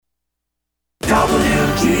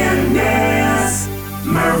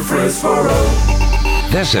Murfreesboro.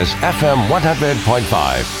 This is FM 100.5,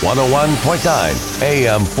 101.9,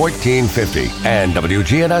 AM 1450, and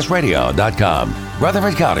WGNSradio.com.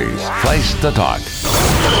 Rutherford County's place to talk.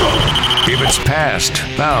 If it's passed,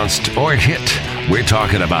 bounced, or hit, we're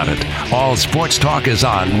talking about it. All sports talk is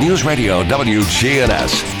on News Radio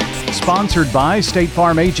WGNS. Sponsored by State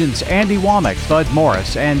Farm agents Andy Womack, Bud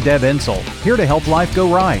Morris, and Deb Insel. Here to help life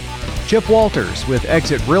go right. Chip Walters with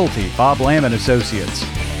Exit Realty, Bob Lamb and Associates.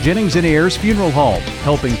 Jennings and Ayers Funeral Home,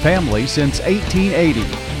 helping families since 1880.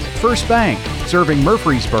 First Bank, serving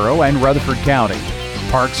Murfreesboro and Rutherford County.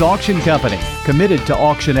 Parks Auction Company, committed to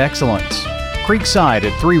auction excellence. Creekside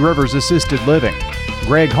at Three Rivers Assisted Living.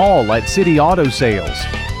 Greg Hall at City Auto Sales.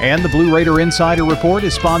 And the Blue Raider Insider Report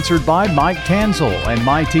is sponsored by Mike Tanzel and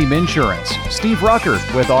My Team Insurance, Steve Ruckert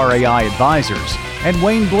with RAI Advisors, and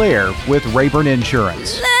Wayne Blair with Rayburn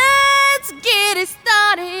Insurance. Let's get it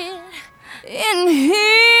started in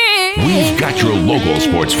here. We've got your local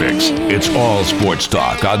sports fix. It's all sports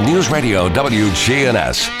talk on News Radio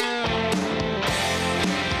WGNS.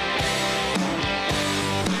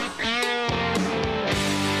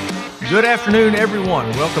 Good afternoon, everyone.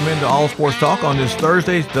 Welcome into All Sports Talk on this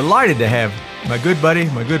Thursday. Delighted to have my good buddy,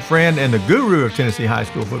 my good friend, and the guru of Tennessee high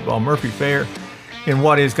school football, Murphy Fair, in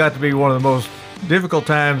what has got to be one of the most difficult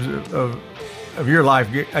times of your life,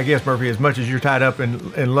 I guess, Murphy, as much as you're tied up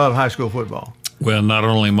and love high school football. Well, not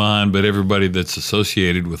only mine, but everybody that's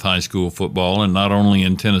associated with high school football, and not only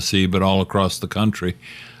in Tennessee, but all across the country.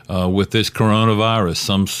 With this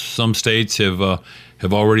coronavirus, some states have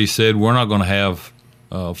already said we're not going to have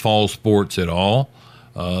fall sports at all.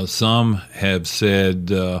 Some have said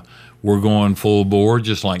we're going full bore,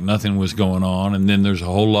 just like nothing was going on. And then there's a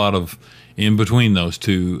whole lot of in between those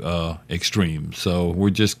two extremes. So we're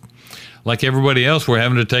just, like everybody else, we're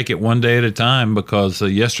having to take it one day at a time because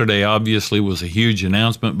yesterday obviously was a huge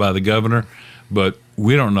announcement by the governor, but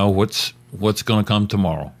we don't know what's going to come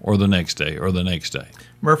tomorrow or the next day or the next day.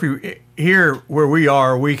 Murphy, here where we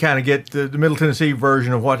are, we kind of get the Middle Tennessee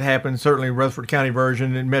version of what happened, certainly Rutherford County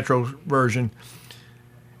version and Metro version,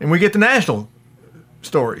 and we get the national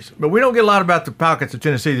stories. But we don't get a lot about the pockets of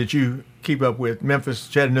Tennessee that you keep up with: Memphis,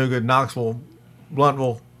 Chattanooga, Knoxville,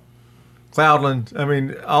 Blountville, Cloudland. I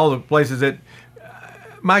mean, all the places that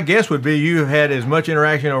my guess would be you had as much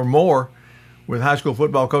interaction or more with high school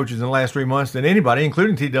football coaches in the last 3 months than anybody,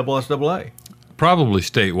 including TSSAA. Probably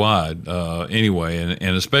statewide anyway,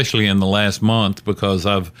 and especially in the last month, because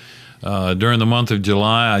I've during the month of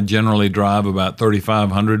July, I generally drive about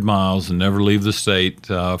 3,500 miles and never leave the state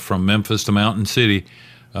from Memphis to Mountain City,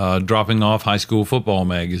 dropping off high school football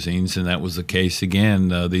magazines, and that was the case again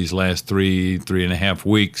these last three and a half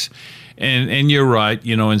weeks. And you're right,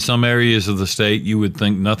 you know, in some areas of the state, you would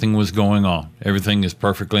think nothing was going on. Everything is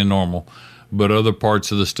perfectly normal. But other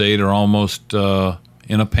parts of the state are almost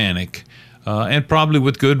in a panic. And probably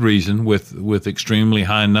with good reason, with extremely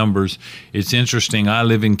high numbers. It's interesting. I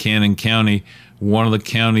live in Cannon County, one of the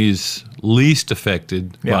counties least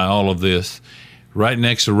affected by all of this, right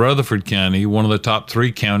next to Rutherford County, one of the top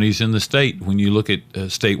 3 counties in the state when you look at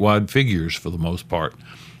statewide figures for the most part.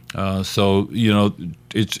 So, you know,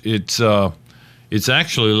 it's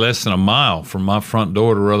actually less than a mile from my front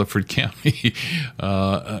door to Rutherford County.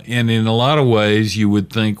 And in a lot of ways, you would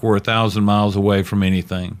think we're 1,000 miles away from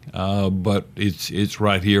anything. But it's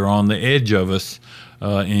right here on the edge of us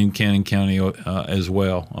in Cannon County as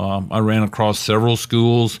well. I ran across several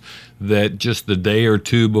schools that just the day or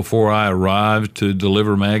two before I arrived to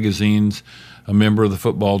deliver magazines, a member of the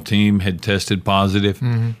football team had tested positive,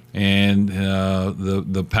 and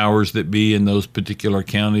the powers that be in those particular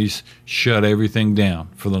counties shut everything down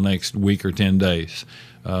for the next week or 10 days,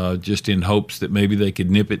 just in hopes that maybe they could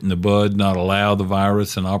nip it in the bud, not allow the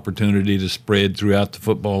virus an opportunity to spread throughout the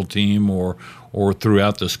football team or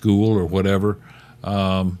throughout the school or whatever.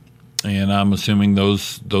 And I'm assuming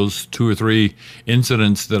those 2 or 3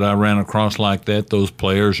 incidents that I ran across like that, those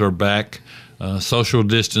players are back. Social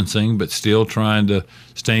distancing, but still trying to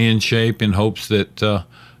stay in shape in hopes that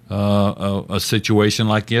a situation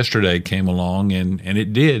like yesterday came along, and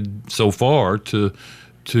it did so far to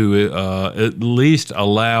at least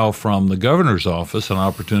allow from the governor's office an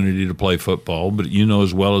opportunity to play football. But you know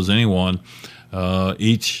as well as anyone,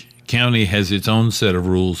 each county has its own set of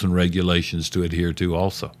rules and regulations to adhere to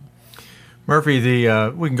also. Murphy,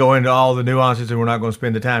 we can go into all the nuances, and we're not going to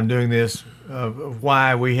spend the time doing this, of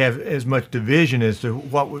why we have as much division as to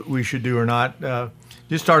what we should do or not.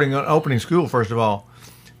 Just starting on opening school, first of all,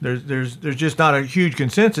 there's just not a huge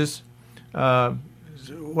consensus.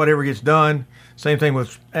 Whatever gets done, same thing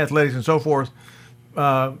with athletics and so forth.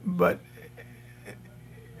 But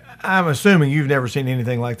I'm assuming you've never seen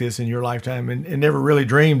anything like this in your lifetime, and never really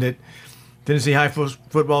dreamed that Tennessee High School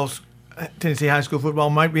football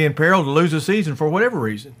might be in peril to lose a season for whatever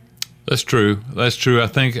reason. That's true. I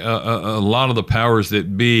think a lot of the powers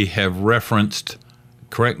that be have referenced,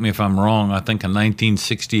 correct me if I'm wrong, I think a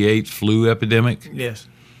 1968 flu epidemic. Yes.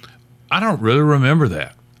 I don't really remember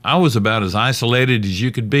that. I was about as isolated as you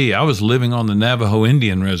could be. I was living on the Navajo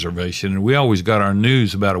Indian Reservation, and we always got our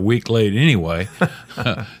news about a week late anyway.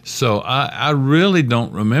 So I really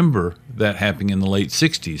don't remember that happening in the late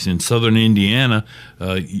 60s. In southern Indiana,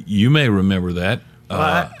 you may remember that.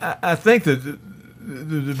 I think that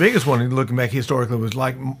the biggest one, looking back historically, was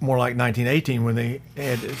more like 1918 when they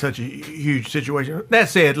had such a huge situation. That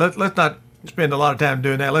said, let's not spend a lot of time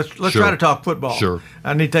doing that. Let's Sure. try to talk football. Sure.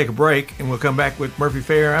 I need to take a break, and we'll come back with Murphy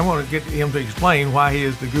Fair. I want to get him to explain why he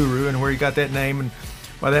is the guru and where he got that name and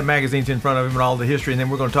why that magazine's in front of him and all the history. And then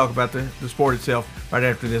we're going to talk about the sport itself right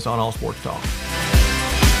after this on All Sports Talk.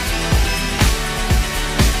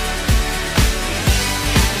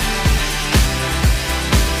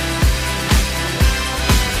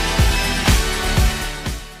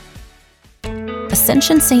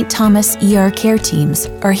 Ascension St. Thomas ER care teams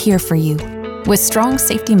are here for you, with strong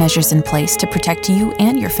safety measures in place to protect you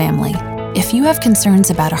and your family. If you have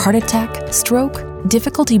concerns about a heart attack, stroke,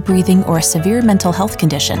 difficulty breathing, or a severe mental health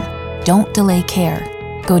condition, don't delay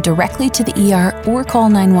care. Go directly to the ER or call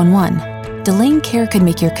 911. Delaying care could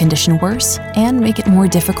make your condition worse and make it more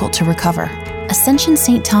difficult to recover. Ascension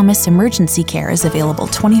St. Thomas Emergency Care is available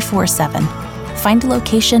 24/7. Find a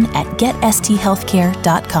location at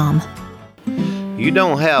getsthealthcare.com. You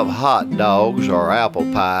don't have hot dogs or apple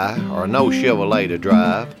pie or no Chevrolet to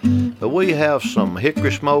drive, but we have some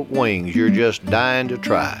hickory smoked wings you're just dying to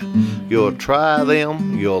try. You'll try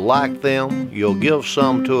them, you'll like them, you'll give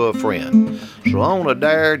some to a friend. So on a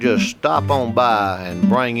dare, just stop on by and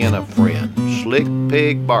bring in a friend. Slick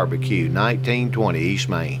Pig Barbecue, 1920 East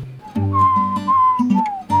Main.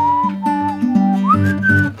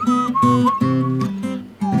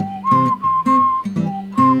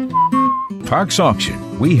 Parks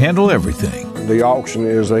Auction. We handle everything. The auction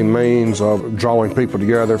is a means of drawing people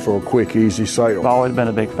together for a quick, easy sale. I've always been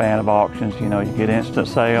a big fan of auctions. You know, you get instant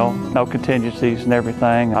sale, no contingencies and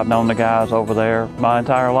everything. I've known the guys over there my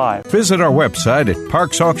entire life. Visit our website at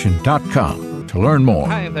parksauction.com to learn more.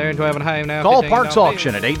 Hi there, do I have a home now? Call Parks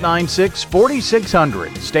Auction at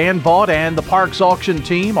 896-4600. Stan Vaught and the Parks Auction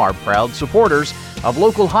team are proud supporters of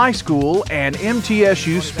local high school and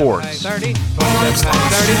MTSU sports. 30,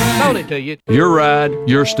 27, sold it to you. Your ride,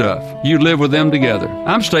 your stuff. You live with them together.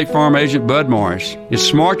 I'm State Farm Agent Bud Morris. It's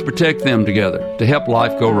smart to protect them together to help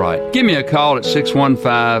life go right. Give me a call at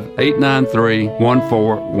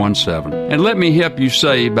 615-893-1417 and let me help you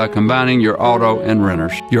save by combining your auto and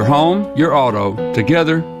renters. Your home, your auto,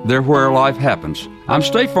 together, they're where life happens. I'm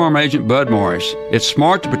State Farm Agent Bud Morris. It's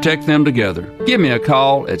smart to protect them together. Give me a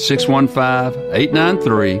call at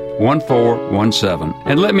 615-893-1417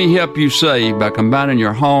 and let me help you save by combining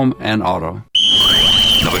your home and auto.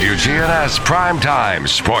 WGNS Primetime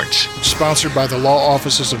Sports. Sponsored by the law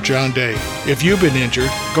offices of John Day. If you've been injured,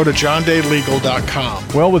 go to johndaylegal.com.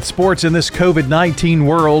 Well, with sports in this COVID-19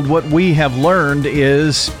 world, what we have learned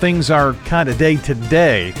is things are kind of day to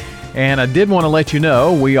day. And I did want to let you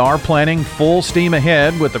know we are planning full steam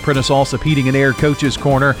ahead with the Prentice Allsup Heating and Air Coaches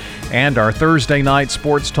Corner and our Thursday night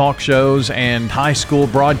sports talk shows and high school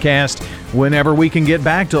broadcast whenever we can get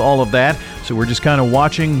back to all of that. So we're just kind of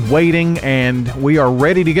watching, waiting, and we are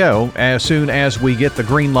ready to go as soon as we get the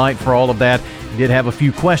green light for all of that. We did have a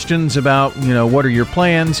few questions about, what are your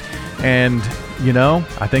plans? And,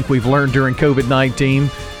 I think we've learned during COVID-19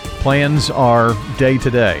 plans are day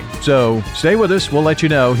to day. So stay with us. We'll let you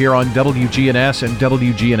know here on WGNS and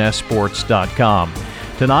WGNSSports.com.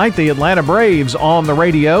 Tonight, the Atlanta Braves on the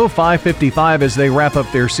radio, 5:55 as they wrap up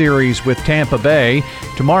their series with Tampa Bay.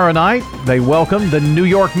 Tomorrow night, they welcome the New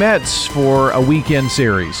York Mets for a weekend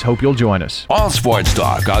series. Hope you'll join us. All Sports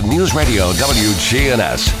Talk on News Radio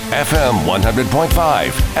WGNS, FM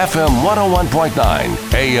 100.5, FM 101.9,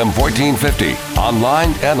 AM 1450,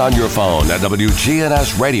 online and on your phone at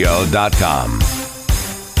WGNSradio.com.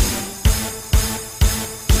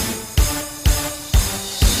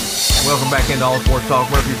 Welcome back into All Sports Talk.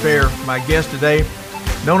 Murphy Fair, my guest today,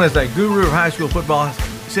 known as that guru of high school football.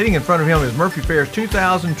 Sitting in front of him is Murphy Fair's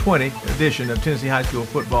 2020 edition of Tennessee High School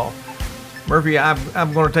Football. Murphy,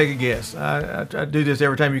 I'm going to take a guess. I do this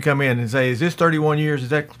every time you come in and say, is this 31 years? Is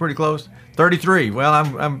that pretty close? 33. Well,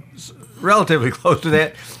 I'm relatively close to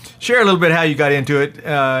that. Share a little bit how you got into it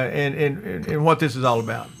and what this is all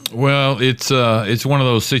about. Well, it's one of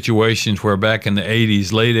those situations where back in the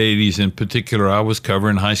 80s, late 80s in particular, I was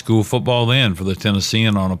covering high school football then for the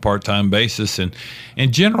Tennessean on a part-time basis, and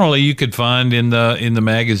generally you could find in the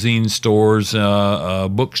magazine stores,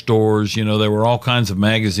 bookstores, there were all kinds of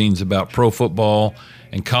magazines about pro football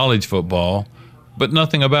and college football, but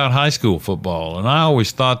nothing about high school football. And I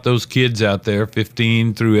always thought those kids out there,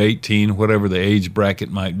 15 through 18, whatever the age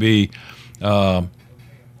bracket might be,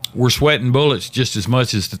 were sweating bullets just as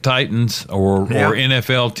much as the Titans or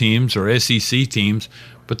NFL teams or SEC teams,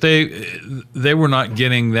 but they were not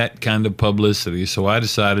getting that kind of publicity. So I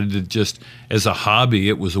decided to just, as a hobby,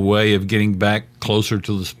 it was a way of getting back closer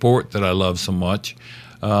to the sport that I love so much,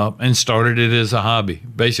 and started it as a hobby,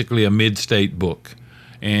 basically a mid-state book,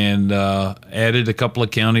 and added a couple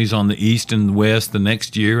of counties on the east and west the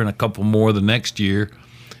next year and a couple more the next year.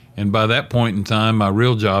 And by that point in time, my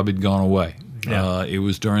real job had gone away. Yeah. It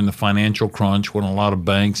was during the financial crunch when a lot of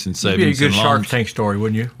banks and savings and loans. It'd be a good Shark Tank story,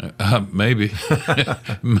 wouldn't you? Maybe,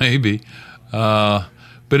 maybe. But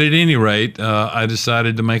at any rate, I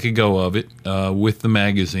decided to make a go of it with the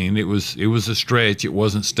magazine. It was a stretch. It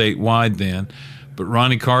wasn't statewide then, but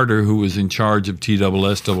Ronnie Carter, who was in charge of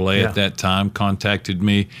TSSAA at that time, contacted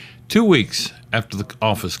me 2 weeks after the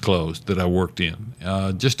office closed that I worked in,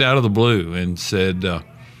 just out of the blue, and said,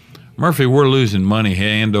 Murphy, we're losing money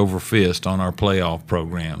hand over fist on our playoff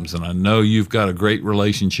programs, and I know you've got a great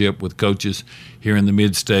relationship with coaches here in the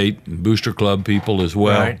mid-state and booster club people as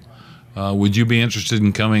well. Right. Would you be interested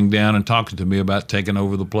in coming down and talking to me about taking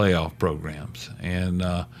over the playoff programs? And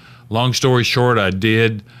long story short, I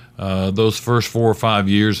did. Those first 4 or 5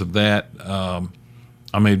 years of that,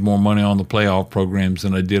 I made more money on the playoff programs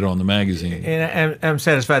than I did on the magazine. And I'm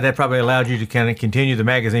satisfied that probably allowed you to kind of continue the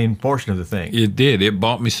magazine portion of the thing. It did. It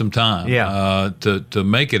bought me some time to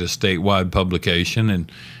make it a statewide publication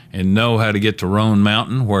and know how to get to Roan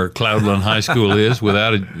Mountain, where Cloudland High School is.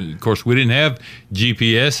 Without it, of course, we didn't have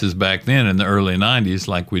GPSs back then in the early 90s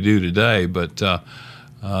like we do today, but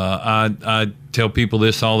I tell people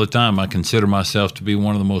this all the time. I consider myself to be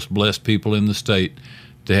one of the most blessed people in the state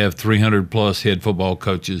to have 300-plus head football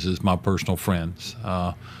coaches as my personal friends.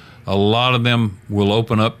 A lot of them will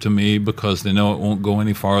open up to me because they know it won't go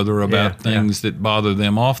any farther about things that bother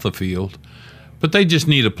them off the field. But they just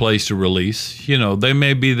need a place to release. They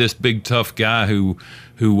may be this big, tough guy who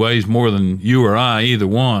weighs more than you or I, either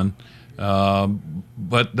one,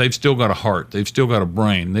 but they've still got a heart. They've still got a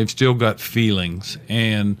brain. They've still got feelings.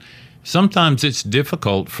 And sometimes it's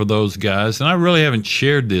difficult for those guys, and I really haven't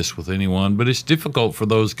shared this with anyone, but it's difficult for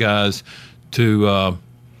those guys to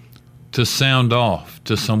sound off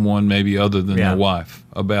to someone maybe other than their wife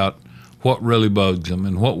about what really bugs them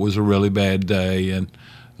and what was a really bad day. And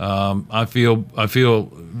I feel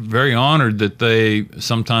very honored that they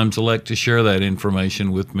sometimes elect to share that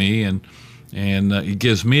information with me, and it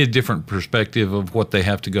gives me a different perspective of what they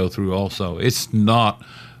have to go through also. It's not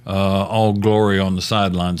all glory on the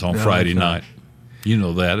sidelines on Friday night. You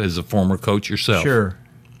know that as a former coach yourself. Sure.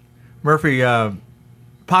 Murphy,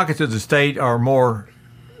 pockets of the state are more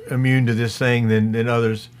immune to this thing than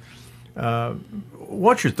others.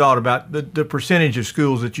 What's your thought about the percentage of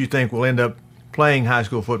schools that you think will end up playing high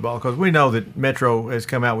school football? Because we know that Metro has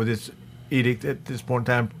come out with its edict at this point in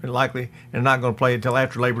time, and likely, and not going to play until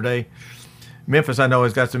after Labor Day. Memphis, I know,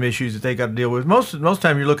 has got some issues that they got to deal with. Most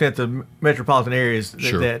time, you're looking at the metropolitan areas.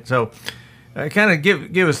 Sure. So, kind of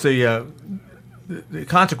give us the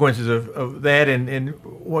consequences of that and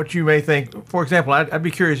what you may think. For example, I'd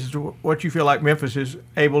be curious as to what you feel like Memphis is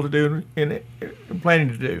able to do and planning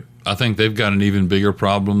to do. I think they've got an even bigger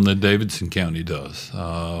problem than Davidson County does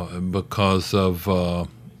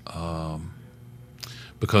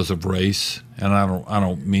because of race, and I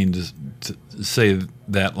don't mean to say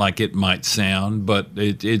that like it might sound, but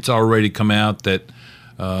it's already come out that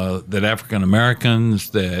African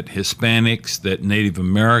Americans, that Hispanics, that Native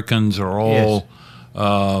Americans are all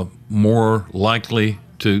more likely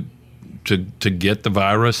to get the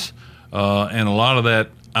virus, and a lot of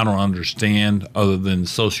that I don't understand, other than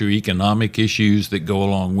socioeconomic issues that go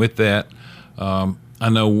along with that. I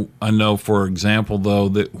know, for example, though,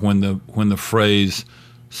 that when the phrase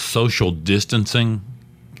social distancing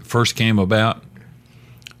first came about,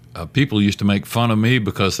 people used to make fun of me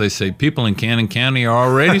because they say people in Cannon County are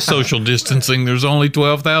already social distancing. There's only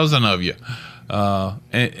 12,000 of you,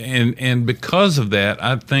 and because of that,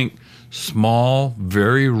 I think small,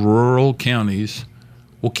 very rural counties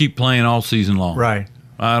will keep playing all season long. Right.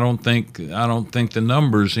 I don't think the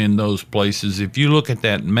numbers in those places. If you look at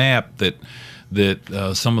that map that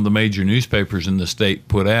some of the major newspapers in the state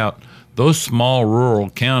put out, those small rural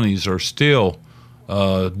counties are still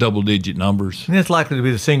double-digit numbers. And it's likely to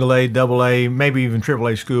be the single A, double A, maybe even triple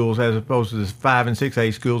A schools as opposed to the 5 and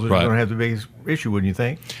 6A schools that are going to have the biggest issue, wouldn't you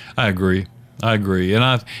think? I agree.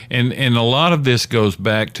 And a lot of this goes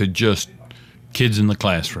back to just kids in the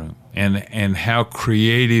classroom and how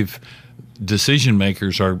creative decision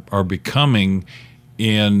makers are becoming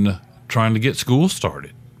in trying to get school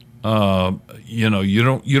started. You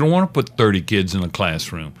don't want to put 30 kids in a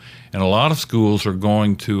classroom, and a lot of schools are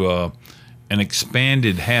going to an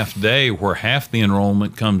expanded half day where half the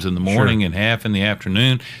enrollment comes in the morning and half in the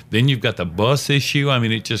afternoon. Then you've got the bus issue. I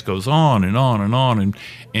mean, it just goes on and on and on.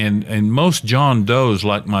 And most John Does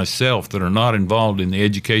like myself that are not involved in the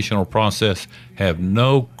educational process have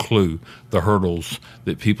no clue the hurdles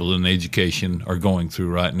that people in education are going through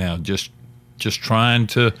right now, just trying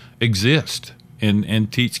to exist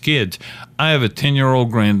and teach kids. I have a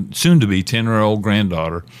 10-year-old soon-to-be 10-year-old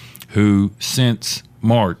granddaughter who since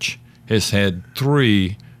March has had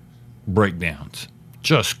 3 breakdowns,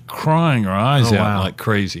 just crying her eyes out like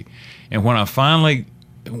crazy. And when I finally,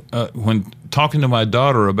 when talking to my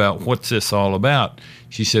daughter about what's this all about,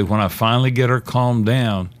 she said, when I finally get her calmed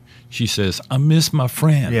down, she says, I miss my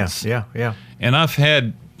friends. Yeah. And I've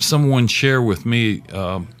had someone share with me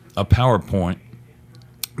a PowerPoint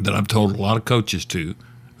that I've told a lot of coaches to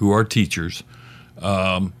who are teachers.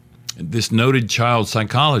 This noted child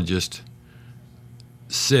psychologist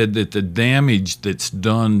said that the damage that's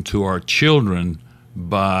done to our children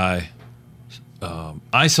by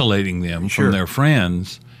isolating them from their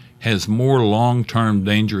friends has more long-term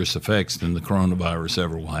dangerous effects than the coronavirus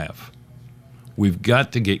ever will have. We've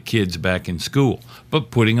got to get kids back in school,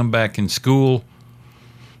 but putting them back in school,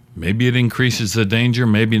 maybe it increases the danger,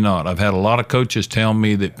 maybe not. I've had a lot of coaches tell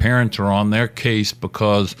me that parents are on their case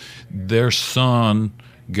because their son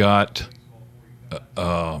got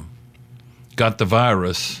the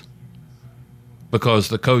virus because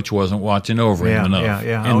the coach wasn't watching over him enough.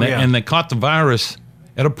 And they caught the virus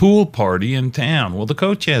at a pool party in town. Well, the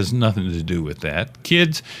coach has nothing to do with that.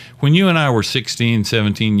 Kids, when you and I were 16,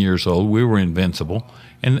 17 years old, we were invincible.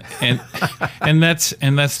 And that's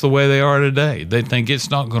the way they are today. They think it's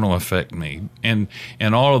not going to affect me. And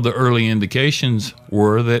all of the early indications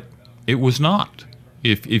were that it was not.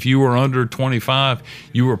 If you were under 25,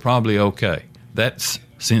 you were probably okay. That's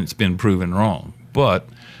since been proven wrong. But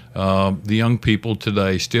the young people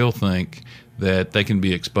today still think that they can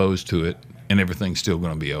be exposed to it and everything's still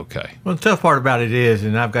going to be okay. Well, the tough part about it is,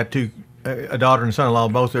 and I've got a daughter and son-in-law,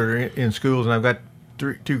 both that are in schools, and I've got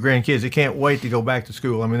 2 grandkids that can't wait to go back to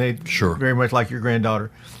school. I mean, they very much like your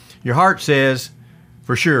granddaughter. Your heart says,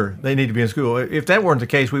 for sure, they need to be in school. If that weren't the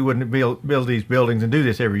case, we wouldn't build these buildings and do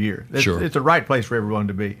this every year. It's the right place for everyone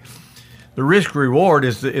to be. The risk-reward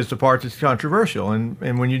is the part that's controversial.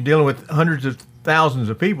 And when you're dealing with hundreds of thousands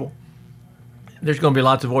of people, there's going to be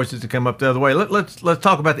lots of voices that come up the other way. Let's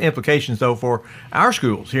talk about the implications, though, for our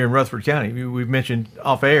schools here in Rutherford County. We've mentioned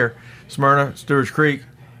off air Smyrna, Stewart's Creek,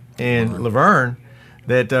 and Laverne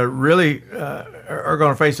that really are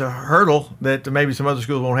going to face a hurdle that maybe some other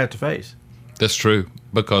schools won't have to face. That's true,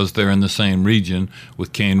 because they're in the same region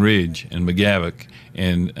with Cane Ridge and McGavock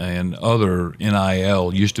and other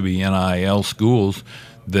used to be NIL schools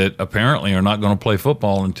that apparently are not going to play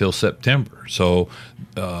football until September. So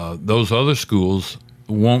those other schools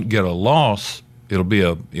won't get a loss. It'll be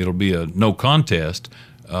a no contest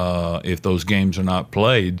if those games are not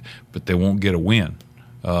played, but they won't get a win.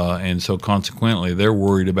 And so consequently, they're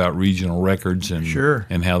worried about regional records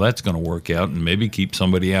and how that's going to work out, and maybe keep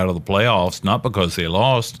somebody out of the playoffs, not because they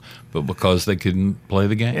lost, but because they couldn't play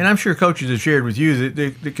the game. And I'm sure coaches have shared with you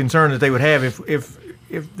the concern that they would have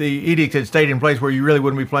if the edict had stayed in place where you really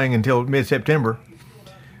wouldn't be playing until mid-September.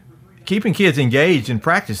 Keeping kids engaged in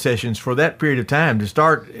practice sessions for that period of time to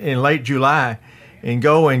start in late July and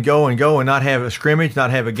go and not have a scrimmage, not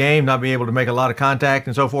have a game, not be able to make a lot of contact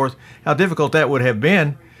and so forth, how difficult that would have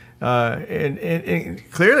been.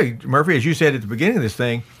 And clearly, Murphy, as you said at the beginning of this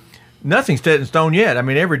thing, nothing's set in stone yet. I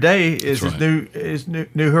mean, every day is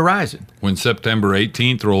new horizon. When September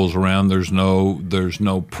 18th rolls around, there's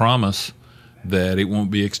no promise that it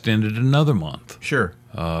won't be extended another month. Sure.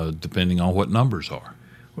 Depending on what numbers are.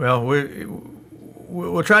 Well,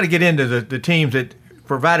 we'll try to get into the teams that,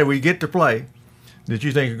 provided we get to play, that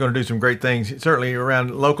you think are going to do some great things, certainly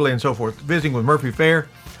around locally and so forth. Visiting with Murphy Fair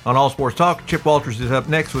on All Sports Talk. Chip Walters is up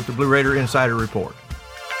next with the Blue Raider Insider Report.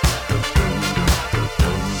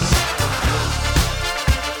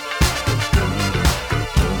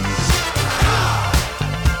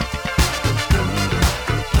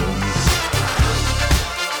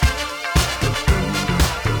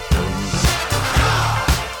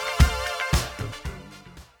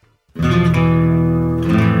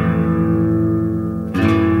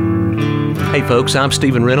 folks. I'm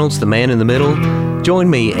Stephen Reynolds, the man in the middle. Join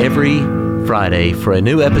me every Friday for a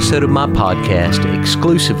new episode of my podcast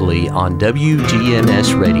exclusively on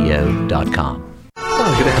WGNSradio.com.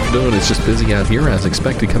 Oh, good afternoon. It's just busy out here as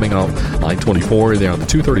expected coming off I-24 there on the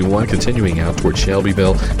 231 continuing out towards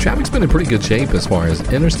Shelbyville. Traffic's been in pretty good shape as far as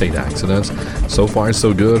interstate accidents. So far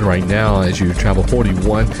so good right now as you travel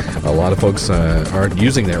 41. A lot of folks are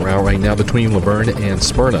using that route right now between Laverne and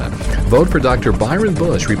Smyrna. Vote for Dr. Byron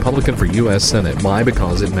Bush, Republican for U.S. Senate. Why?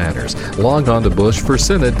 Because it matters. Log on to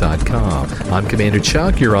bushforsenate.com. I'm Commander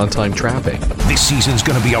Chuck. You're on time traffic. This season's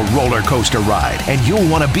going to be a roller coaster ride, and you'll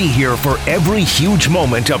want to be here for every huge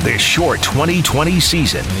moment of this short 2020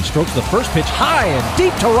 season. And he strokes the first pitch high and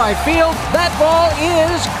deep to right field. That ball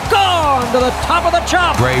is gone to the top of the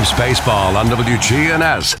chop. Braves baseball on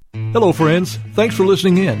WGNS. Hello, friends. Thanks for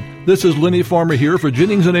listening in. This is Lenny Farmer here for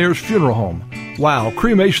Jennings & Ayers Funeral Home. Wow,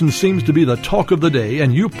 cremation seems to be the talk of the day,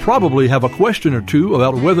 and you probably have a question or two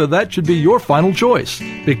about whether that should be your final choice,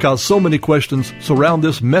 because so many questions surround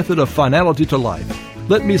this method of finality to life.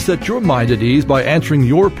 Let me set your mind at ease by answering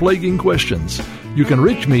your plaguing questions. You can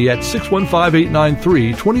reach me at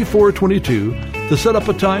 615-893-2422 to set up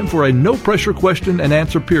a time for a no-pressure question and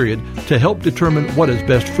answer period to help determine what is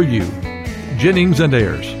best for you. Jennings &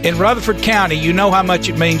 Ayers. In Rutherford County, you know how much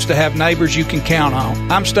it means to have neighbors you can count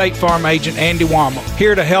on. I'm State Farm Agent Andy Womack,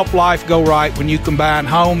 here to help life go right when you combine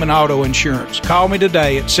home and auto insurance. Call me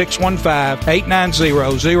today at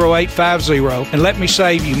 615-890-0850 and let me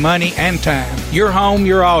save you money and time. Your home,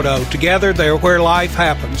 your auto, together they're where life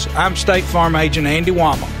happens. I'm State Farm Agent Andy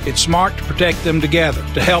Womack. It's smart to protect them together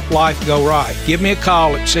to help life go right. Give me a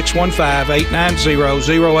call at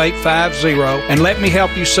 615-890-0850 and let me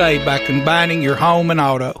help you save by combining your home and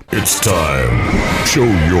auto. It's time. Show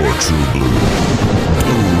your true blue.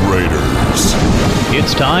 Blue Raiders.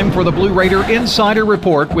 It's time for the Blue Raider Insider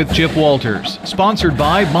Report with Chip Walters, sponsored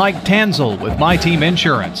by Mike Tanzel with My Team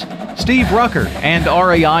Insurance, Steve Rucker and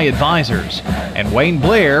RAI Advisors, and Wayne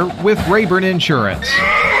Blair with Rayburn Insurance.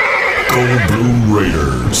 Go Blue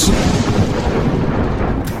Raiders.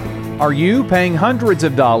 Are you paying hundreds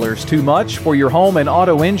of dollars too much for your home and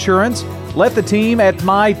auto insurance? Let the team at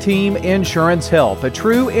My Team Insurance help, a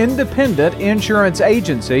true independent insurance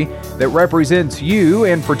agency that represents you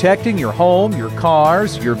in protecting your home, your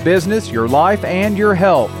cars, your business, your life, and your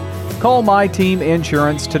health. Call My Team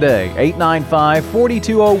Insurance today,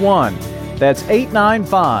 895-4201. That's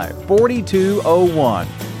 895-4201.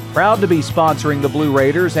 Proud to be sponsoring the Blue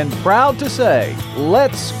Raiders and proud to say,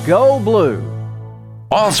 let's go Blue.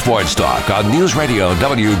 All sports talk on News Radio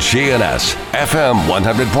WGNS, FM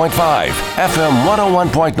 100.5, FM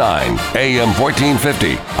 101.9, AM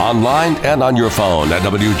 1450, online and on your phone at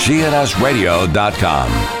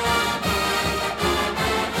WGNSradio.com.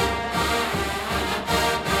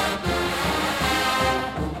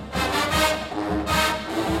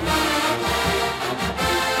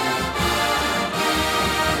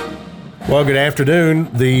 Well, good afternoon.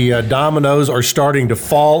 The dominoes are starting to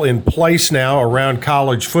fall in place now around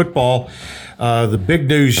college football. The big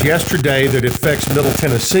news yesterday that affects Middle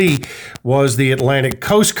Tennessee was the Atlantic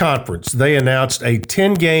Coast Conference. They announced a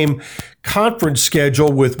 10-game conference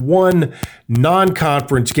schedule with one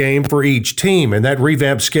non-conference game for each team. And that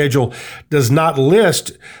revamped schedule does not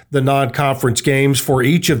list the non-conference games for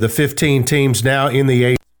each of the 15 teams now in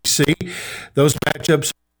the ACC. Those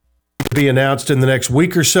matchups be announced in the next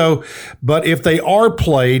week or so, but if they are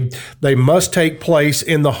played, they must take place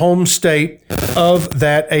in the home state of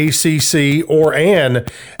that ACC or an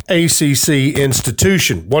ACC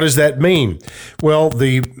institution. What does that mean? Well,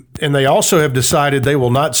 they also have decided they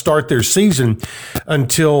will not start their season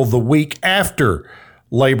until the week after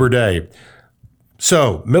Labor Day.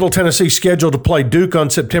 So, Middle Tennessee scheduled to play Duke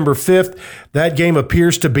on September 5th. That game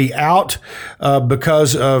appears to be out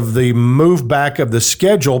because of the move back of the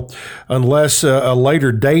schedule, unless a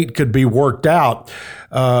later date could be worked out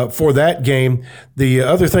for that game. The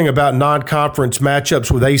other thing about non-conference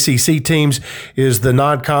matchups with ACC teams is the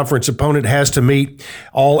non-conference opponent has to meet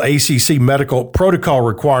all ACC medical protocol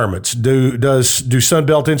requirements. Do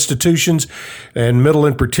Sunbelt institutions, and Middle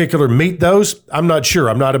in particular, meet those? I'm not sure.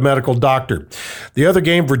 I'm not a medical doctor. The other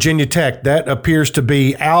game, Virginia Tech, that appears to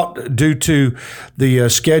be out due to the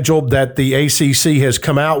schedule that the ACC has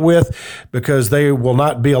come out with, because they will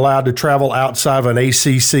not be allowed to travel outside of an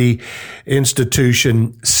ACC institution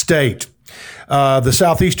state. The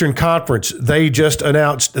Southeastern Conference, they just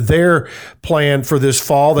announced their plan for this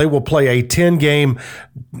fall. They will play a 10-game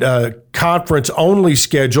conference-only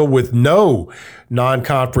schedule with no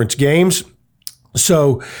non-conference games.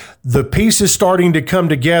 So the piece is starting to come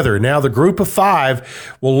together. Now the group of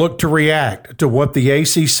 5 will look to react to what the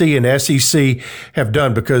ACC and SEC have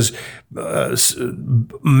done, because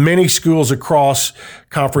many schools across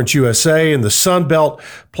Conference USA and the Sun Belt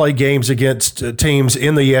play games against teams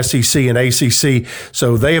in the SEC and ACC.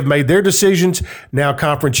 So they have made their decisions. Now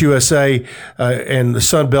Conference USA and the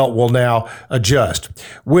Sun Belt will now adjust.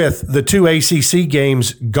 With the 2 ACC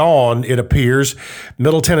games gone, it appears,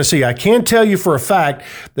 Middle Tennessee, I can tell you for a fact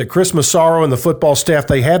that Chris Massaro and the football staff,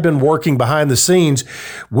 they have been working behind the scenes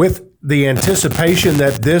with the anticipation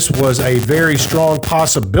that this was a very strong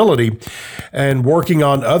possibility, and working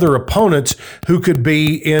on other opponents who could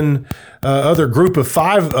be in other group of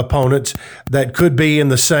 5 opponents that could be in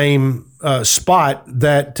the same spot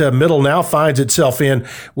that Middle now finds itself in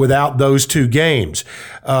without those 2 games.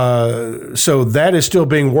 So that is still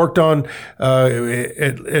being worked on.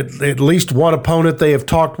 At least one opponent they have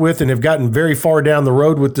talked with and have gotten very far down the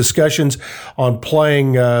road with discussions on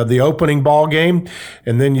playing the opening ball game.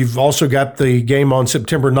 And then you've also got the game on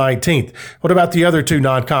September 19th. What about the other 2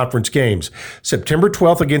 non-conference games? September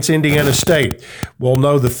 12th against Indiana State. We'll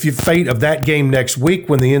know the fate of that game next week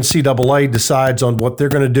when the NCAA decides on what they're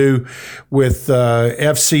going to do with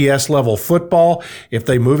FCS level football. If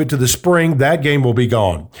they move it to the spring, that game will be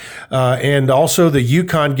gone. And also the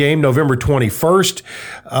UConn game, November 21st.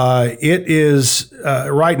 It is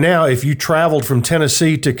right now, if you traveled from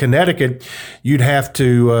Tennessee to Connecticut, you'd have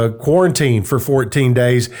to quarantine for 14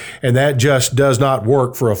 days, and that just does not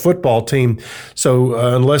work for a football team. So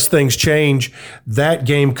unless things change, that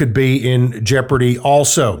game could be in jeopardy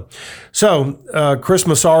also. So Chris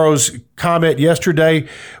Massaro's comment yesterday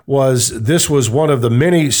was this was one of the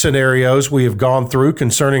many scenarios we have gone through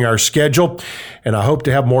concerning our schedule, and I hope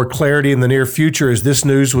to have more clarity in the near future as this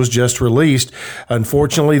news was just released.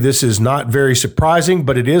 Unfortunately, this is not very surprising,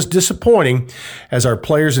 but it is disappointing as our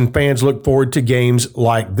players and fans look forward to games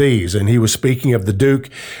like these. And he was speaking of the Duke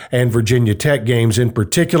and Virginia Tech games in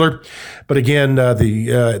particular. But again,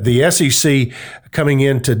 the SEC coming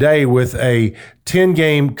in today with a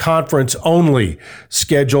 10-game conference-only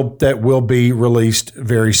schedule that will be released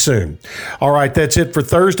very soon. All right, that's it for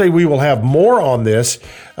Thursday. We will have more on this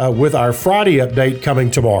with our Friday update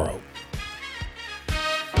coming tomorrow.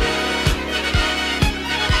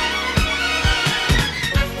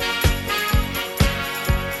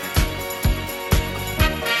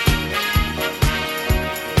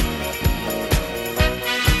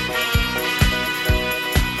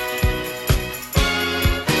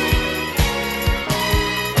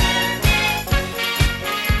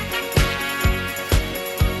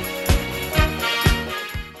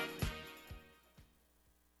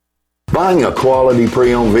 Buying a quality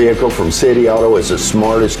pre-owned vehicle from City Auto is the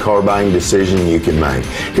smartest car buying decision you can make.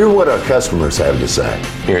 Hear what our customers have to say.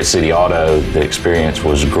 Here at City Auto, the experience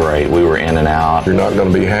was great. We were in and out. You're not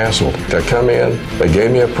going to be hassled. They come in, they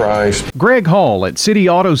gave me a price. Greg Hall at City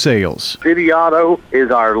Auto Sales. City Auto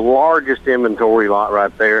is our largest inventory lot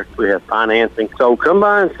right there. We have financing. So come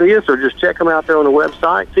by and see us or just check them out there on the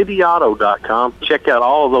website, cityauto.com. Check out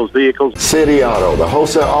all of those vehicles. City Auto, the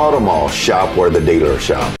wholesale auto mall. Shop where the dealers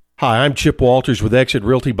shop. Hi, I'm Chip Walters with Exit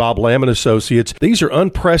Realty Bob Lamb & Associates. These are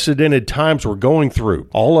unprecedented times we're going through.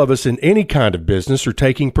 All of us in any kind of business are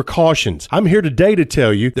taking precautions. I'm here today to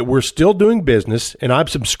tell you that we're still doing business, and I'm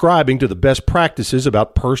subscribing to the best practices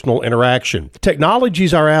about personal interaction. Technology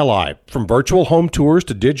is our ally, from virtual home tours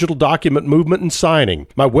to digital document movement and signing.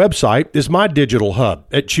 My website is my digital hub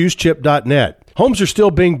at choosechip.net. Homes are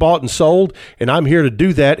still being bought and sold, and I'm here to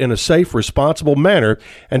do that in a safe, responsible manner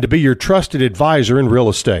and to be your trusted advisor in real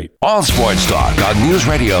estate. All sports talk on News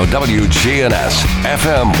Radio WGNS,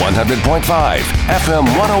 FM 100.5, FM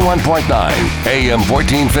 101.9, AM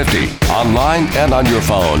 1450, online and on your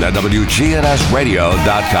phone at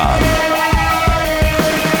WGNSradio.com.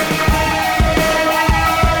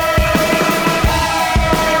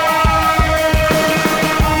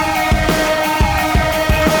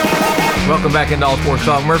 Welcome back into All Sports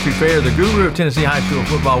Talk. Murphy Fair, the guru of Tennessee high school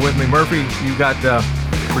football with me. Murphy, you've got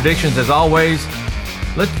predictions as always.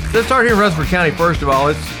 Let's start here in Rutherford County first of all.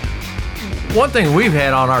 It's one thing we've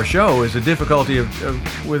had on our show is the difficulty of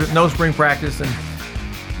with no spring practice and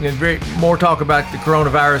very more talk about the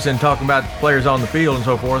coronavirus and talking about players on the field and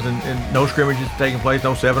so forth, and no scrimmages taking place,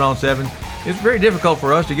 no 7-on-7. It's very difficult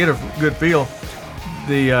for us to get a good feel.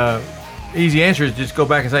 The easy answer is just go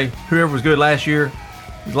back and say whoever was good last year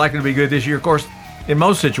is likely to be good this year. Of course, in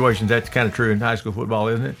most situations, that's kind of true in high school football,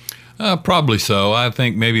 isn't it? Probably so. I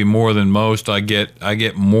think maybe more than most. I get a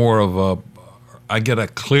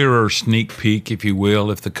clearer sneak peek, if you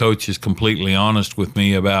will, if the coach is completely honest with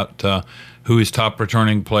me about who his top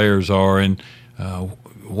returning players are. And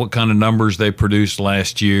what kind of numbers they produced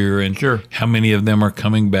last year, and how many of them are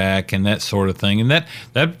coming back, and that sort of thing. And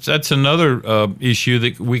that's another issue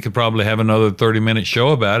that we could probably have another 30-minute show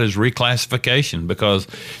about, is reclassification, because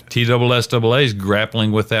TSSAA is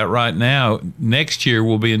grappling with that right now. Next year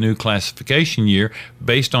will be a new classification year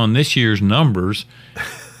based on this year's numbers.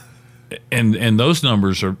 And those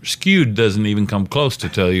numbers are skewed. Doesn't even come close to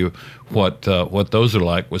tell you what those are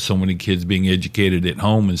like, with so many kids being educated at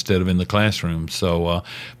home instead of in the classroom. So,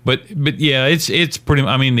 but yeah, it's pretty.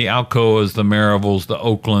 I mean, the Alcoas, the Marivilles, the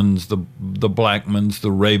Oaklands, the Blackmans, the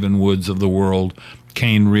Ravenwoods of the world,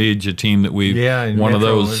 Cane Ridge, a team that we've one of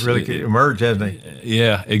those has really emerged, hasn't he?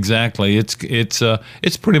 Yeah, exactly. It's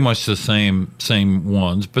pretty much the same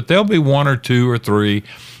ones, but there'll be one or two or three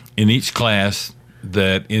in each class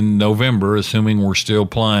that in November, assuming we're still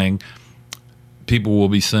playing, people will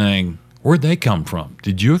be saying, where'd they come from?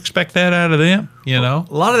 Did you expect that out of them? You know?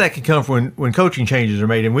 A lot of that can come from when coaching changes are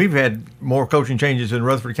made, and we've had more coaching changes in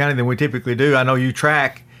Rutherford County than we typically do. I know you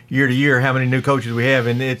track year to year how many new coaches we have,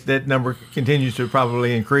 and that number continues to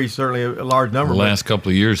probably increase, certainly a large number. The last couple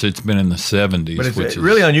of years, it's been in the 70s. But it's which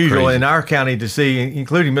really is unusual crazy. in our county to see,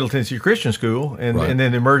 including Middle Tennessee Christian School, and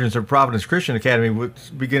then the emergence of Providence Christian Academy,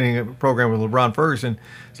 with beginning a program with LeBron Ferguson.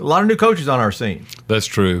 There's a lot of new coaches on our scene. That's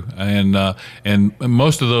true, and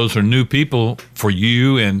most of those are new people for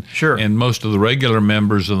you, and most of the regular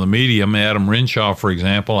members of the media. Adam Renshaw, for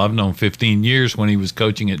example, I've known 15 years when he was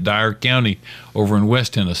coaching at Dyer County over in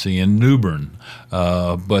West Tennessee in New Bern.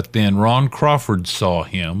 But then Ron Crawford saw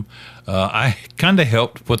him. I kind of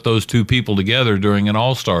helped put those two people together during an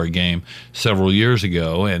all-star game several years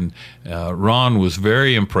ago, and Ron was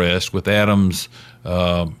very impressed with Adam's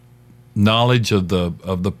knowledge of the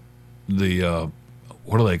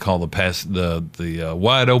what do they call the pass, the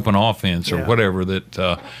wide open offense or whatever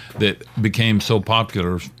that became so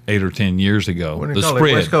popular 8 or 10 years ago. The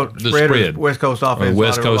spread, West Coast offense,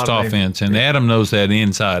 West Coast offense, and Adam knows that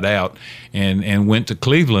inside out, and went to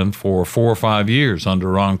Cleveland for 4 or 5 years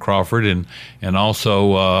under Ron Crawford, and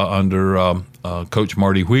also under Coach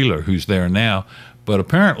Marty Wheeler, who's there now. But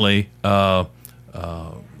apparently, the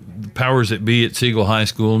powers that be at Siegel High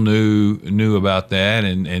School knew about that,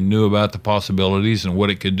 and knew about the possibilities and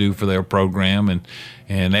what it could do for their program,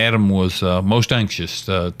 and Adam was most anxious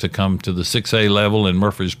to come to the 6A level in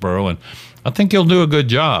Murfreesboro, and I think he'll do a good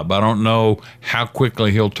job. I don't know how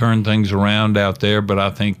quickly he'll turn things around out there, but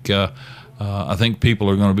I think people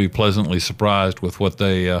are going to be pleasantly surprised with what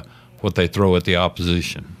they throw at the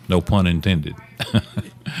opposition. No pun intended.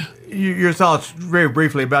 Your thoughts, very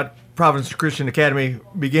briefly, about Providence Christian Academy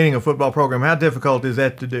beginning a football program. How difficult is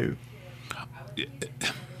that to do?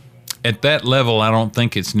 At that level, I don't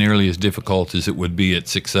think it's nearly as difficult as it would be at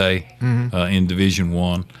 6A in Division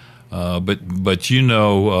I. But you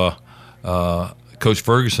know, Coach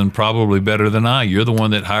Ferguson probably better than I. You're the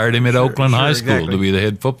one that hired him at Oakland High School to be the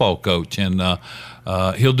head football coach, and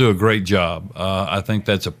he'll do a great job. I think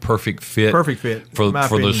that's a perfect fit for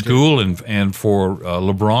the school and for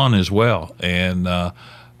LeBron as well. And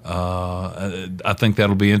I think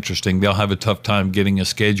that'll be interesting. They'll have a tough time getting a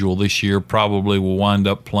schedule this year. Probably will wind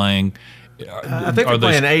up playing. I think they're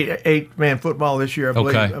playing eight-man football this year. I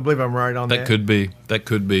believe I'm right on that. That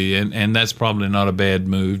could be, and that's probably not a bad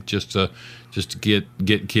move. Just to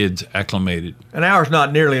get kids acclimated. An hour's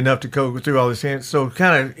not nearly enough to go through all this. So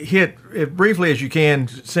kind of hit as briefly as you can,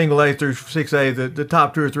 single A through 6A, the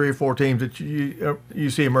top 2 or 3 or 4 teams that you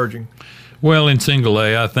see emerging. Well, in single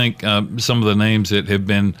A, I think some of the names that have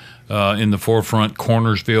been in the forefront,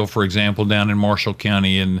 Cornersville, for example, down in Marshall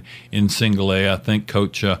County in single A, I think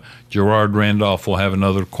Coach Gerard Randolph will have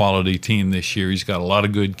another quality team this year. He's got a lot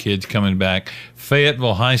of good kids coming back.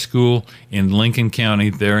 Fayetteville High School in Lincoln County,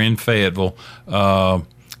 they're in Fayetteville,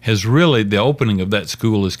 has really, the opening of that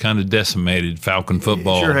school has kind of decimated Falcon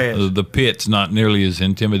football. It sure has. The pit's not nearly as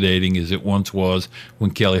intimidating as it once was when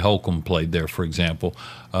Kelly Holcomb played there, for example.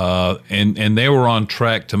 And they were on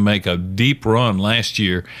track to make a deep run last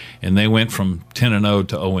year, and they went from 10-0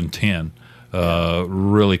 to 0-10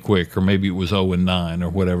 really quick, or maybe it was 0-9 or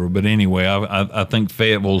whatever. But anyway, I think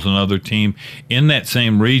Fayetteville's another team in that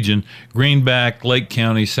same region. Greenback, Lake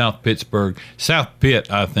County, South Pittsburgh. South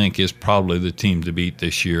Pitt, I think, is probably the team to beat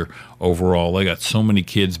this year overall. They got so many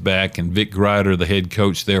kids back, and Vic Grider, the head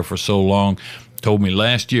coach there for so long, told me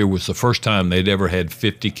last year was the first time they'd ever had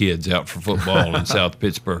 50 kids out for football in South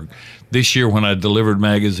Pittsburgh. This year, when I delivered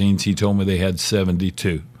magazines, he told me they had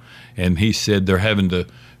 72. And he said they're having to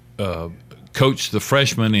coach the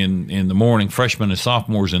freshmen in the morning, freshmen and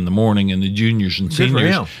sophomores in the morning, and the juniors and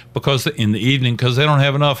seniors because in the evening, because they don't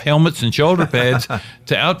have enough helmets and shoulder pads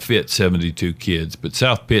to outfit 72 kids. But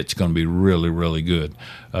South Pitt's going to be really, really good.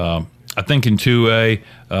 I think in 2A,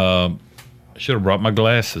 I should have brought my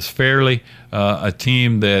glasses. Fairleigh, a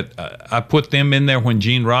team that I put them in there when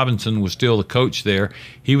Gene Robinson was still the coach there.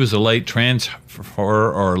 He was a late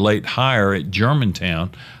transfer or late hire at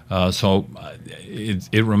Germantown. So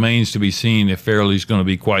it remains to be seen if Fairleigh's going to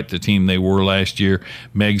be quite the team they were last year.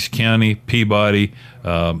 Meigs County, Peabody,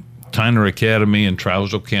 Tyner Academy, and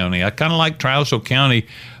Trousdale County. I kind of like Trousdale County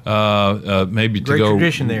maybe to go. Great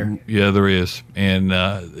tradition there. Yeah, there is. And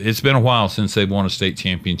it's been a while since they've won a state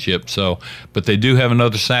championship. So, but they do have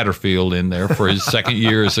another Satterfield in there for his second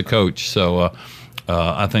year as a coach. So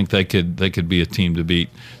I think they could be a team to beat.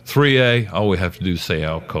 3A, all we have to do is say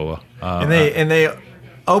Alcoa. And they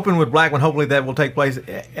open with Blackman. Hopefully that will take place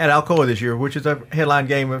at Alcoa this year, which is a headline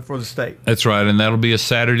game for the state. That's right, and that'll be a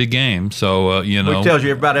Saturday game. So which tells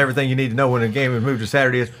you about everything you need to know when a game is moved to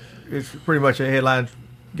Saturday. It's pretty much a headline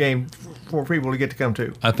game for people to get to come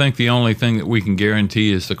to. I think the only thing that we can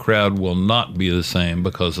guarantee is the crowd will not be the same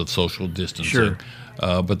because of social distancing. Sure.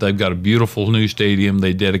 But they've got a beautiful new stadium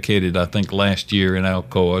they dedicated, I think, last year in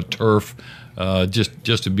Alcoa, turf.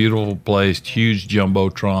 Just a beautiful place, huge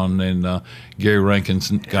jumbotron, and Gary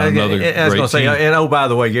Rankin's got another great team. I was going to say, and by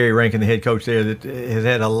the way, Gary Rankin, the head coach there, that has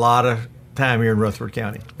had a lot of time here in Rutherford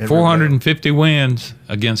County. 450 wins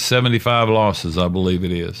against 75 losses, I believe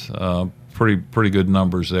it is. Pretty good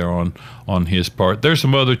numbers there on his part. There's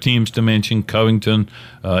some other teams to mention: Covington,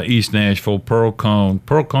 East Nashville, Pearl Cone.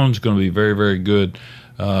 Pearl Cone's going to be very, very good.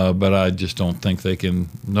 But I just don't think they can.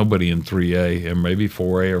 Nobody in 3A and maybe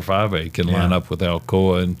 4A or 5A can line up with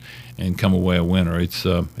Alcoa and come away a winner.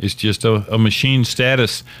 It's just a machine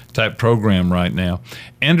status type program right now.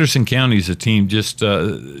 Anderson County is a team just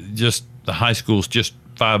the high school's just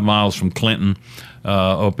 5 miles from Clinton,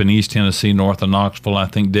 up in East Tennessee, north of Knoxville. I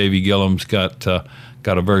think Davy Gillum's got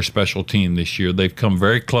a very special team this year. They've come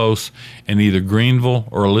very close, and either Greenville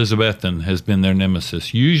or Elizabethton has been their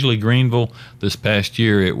nemesis. Usually Greenville. This past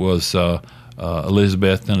year it was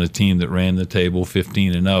Elizabethton, a team that ran the table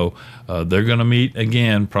 15-0. They're going to meet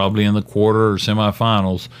again probably in the quarter or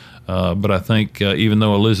semifinals. But I think even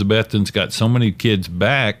though Elizabethton's got so many kids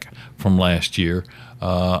back from last year,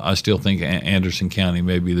 I still think Anderson County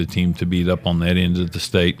may be the team to beat up on that end of the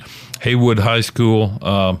state. Haywood High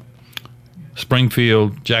School,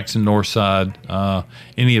 Springfield, Jackson Northside,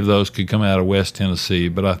 any of those could come out of West Tennessee.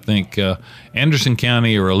 But I think Anderson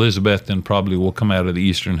County or Elizabethton probably will come out of the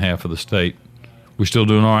eastern half of the state. We still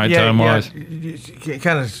doing all right time-wise? Yeah,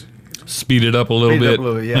 kind of speed it up a little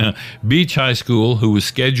bit. Beach High School, who was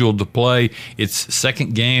scheduled to play its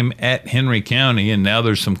second game at Henry County, and now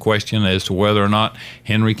there's some question as to whether or not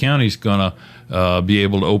Henry County's going to be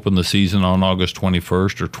able to open the season on August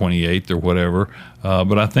 21st or 28th or whatever.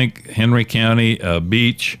 But I think Henry County,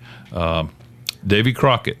 Beach, Davy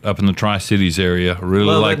Crockett up in the Tri-Cities area,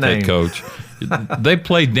 really like that coach. They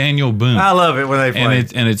play Daniel Boone. I love it when they play.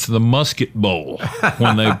 And it's the Musket Bowl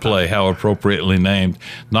when they play, how appropriately named.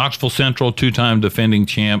 Knoxville Central, two-time defending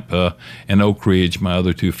champ, and Oak Ridge, my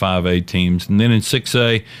other two 5A teams. And then in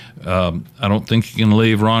 6A, I don't think you can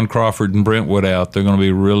leave Ron Crawford and Brentwood out. They're going to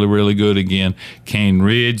be really, really good again. Cane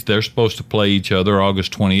Ridge, they're supposed to play each other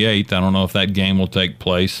August 28th. I don't know if that game will take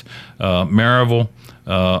place. Maryville,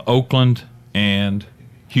 Oakland, and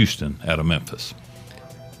Houston out of Memphis.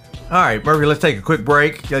 All right, Murphy, let's take a quick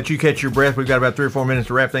break. Let you catch your breath. We've got about 3 or 4 minutes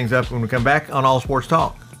to wrap things up when we come back on All Sports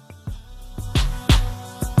Talk.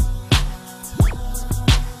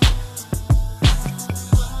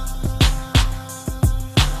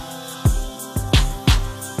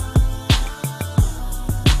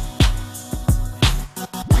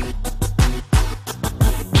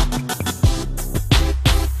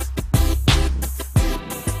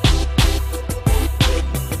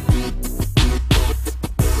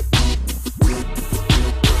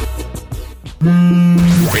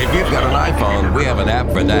 If you've got an iPhone, we have an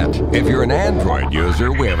app for that. If you're an Android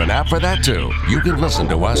user, we have an app for that too. You can listen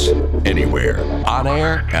to us anywhere, on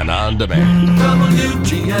air and on demand.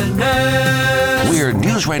 WGNS. We're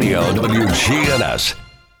News Radio WGNS.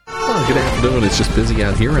 Oh, good afternoon. It's just busy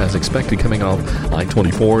out here as expected coming off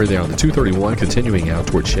I-24 there on the 231 continuing out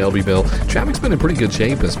towards Shelbyville. Traffic's been in pretty good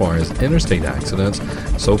shape as far as interstate accidents.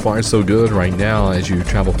 So far so good right now as you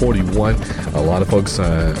travel 41. A lot of folks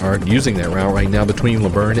aren't using that route right now between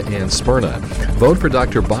Laverne and Smyrna. Vote for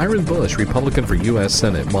Dr. Byron Bush, Republican for U.S.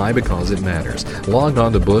 Senate. Why? Because it matters. Log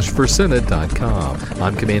on to bushforsenate.com.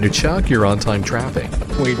 I'm Commander Chuck. You're on time traffic.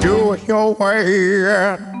 We do it your way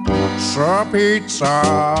at Sir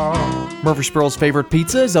Pizza. Murfreesboro's favorite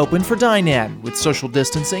pizza is open for dine-in with social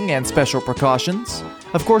distancing and special precautions.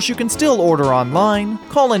 Of course, you can still order online,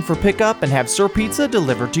 call in for pickup, and have Sir Pizza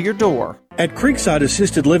delivered to your door. At Creekside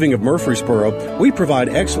Assisted Living of Murfreesboro, we provide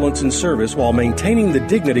excellence in service while maintaining the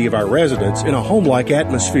dignity of our residents in a home-like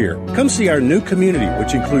atmosphere. Come see our new community,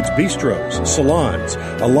 which includes bistros, salons,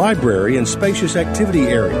 a library, and spacious activity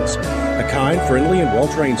areas. A kind, friendly, and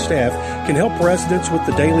well-trained staff can help residents with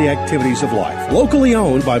the daily activities of life. Locally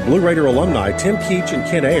owned by Blue Raider alumni Tim Keach and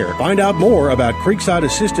Ken Ayer. Find out more about Creekside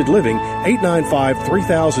Assisted Living,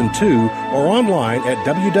 895-3002, or online at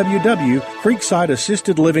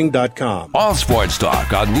www.creeksideassistedliving.com. All sports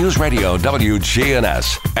talk on News Radio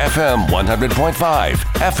WGNS, FM 100.5,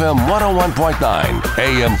 FM 101.9,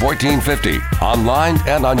 AM 1450, online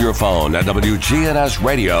and on your phone at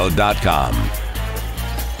WGNSradio.com.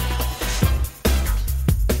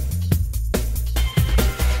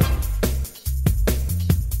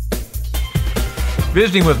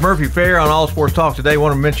 Visiting with Murphy Fair on All Sports Talk today, I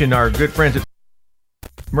want to mention our good friends at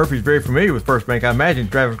Murphy's very familiar with First Bank, I imagine,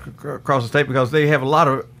 driving across the state because they have a lot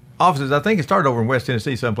of offices. I think it started over in West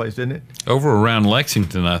Tennessee someplace, didn't it? Over around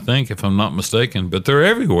Lexington, I think, if I'm not mistaken. But they're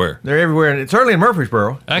everywhere. They're everywhere, and it's certainly in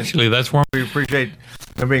Murfreesboro. Actually, that's where we appreciate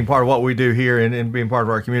them being part of what we do here and being part of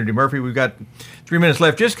our community. Murphy, we've got 3 minutes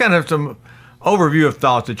left. Just kind of some overview of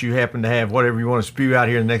thoughts that you happen to have, whatever you want to spew out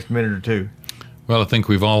here in the next minute or two. Well, I think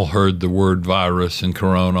we've all heard the word virus and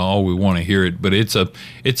corona. All we want to hear it, but it's a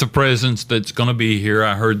presence that's going to be here.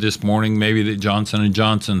 I heard this morning maybe that Johnson &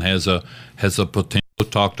 Johnson has a potential.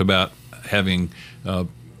 Talked about having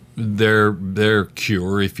their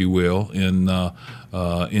cure, if you will, in the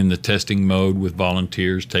testing mode with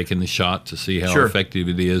volunteers taking the shot to see how effective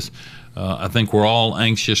it is. I think we're all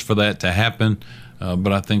anxious for that to happen,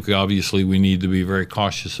 but I think obviously we need to be very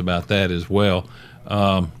cautious about that as well.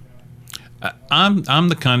 I'm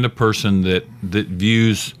the kind of person that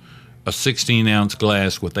views a 16-ounce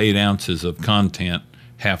glass with 8 ounces of content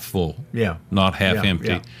half full, not half empty.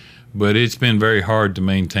 Yeah. But it's been very hard to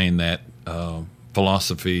maintain that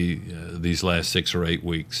philosophy these last 6 or 8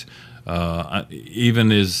 weeks. Even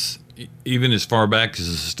as far back as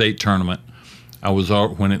the state tournament, I was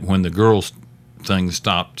when the girls thing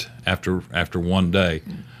stopped after 1 day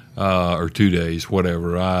or 2 days,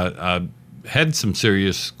 whatever. I had some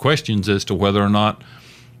serious questions as to whether or not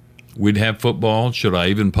we'd have football. Should I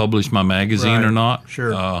even publish my magazine or not?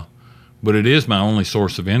 Sure. But it is my only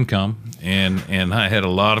source of income, and I had a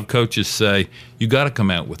lot of coaches say, you got to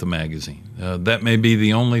come out with a magazine. That may be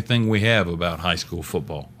the only thing we have about high school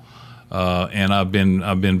football. And I've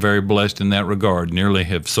been very blessed in that regard. Nearly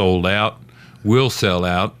have sold out, will sell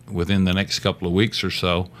out within the next couple of weeks or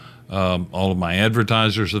so. All of my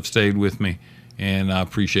advertisers have stayed with me, and I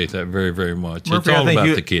appreciate that very, very much. Murphy, it's all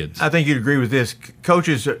about the kids. I think you'd agree with this.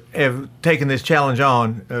 Coaches have taken this challenge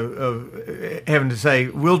on of having to say,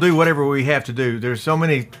 we'll do whatever we have to do. There's so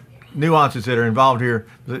many nuances that are involved here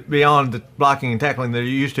beyond the blocking and tackling that you're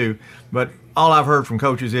used to. But all I've heard from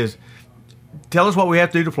coaches is, tell us what we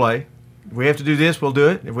have to do to play. If we have to do this, we'll do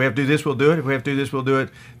it. If we have to do this, we'll do it. If we have to do this, we'll do it.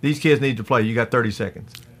 These kids need to play. You got 30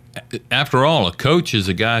 seconds. After all, a coach is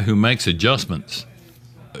a guy who makes adjustments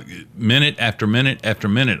minute after minute after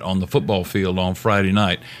minute on the football field on Friday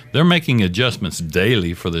night. They're making adjustments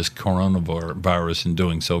daily for this coronavirus and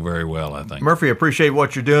doing so very well, I think. Murphy, appreciate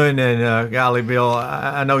what you're doing, and golly, Bill,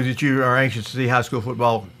 I know that you are anxious to see high school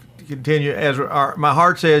football continue. My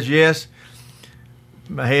heart says yes.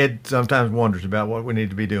 My head sometimes wonders about what we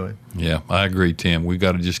need to be doing. Yeah, I agree, Tim. We've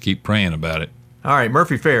got to just keep praying about it. All right,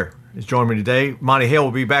 Murphy Fair is joining me today. Monty Hale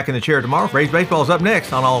will be back in the chair tomorrow. Rays Baseball is up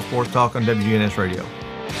next on All Sports Talk on WGNS Radio.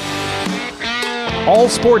 All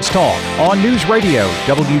Sports Talk on News Radio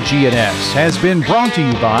WGNS has been brought to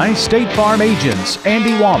you by State Farm agents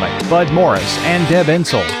Andy Womack, Bud Morris, and Deb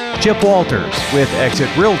Insel. Chip Walters with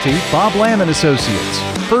Exit Realty, Bob Lamb & Associates.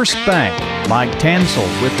 First Bank, Mike Tansel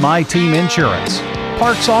with My Team Insurance.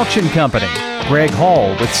 Parks Auction Company, Greg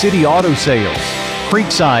Hall with City Auto Sales.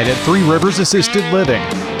 Creekside at Three Rivers Assisted Living.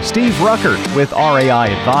 Steve Ruckert with RAI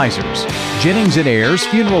Advisors. Jennings & Ayers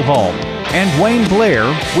Funeral Home. And Wayne Blair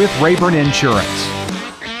with Rayburn Insurance.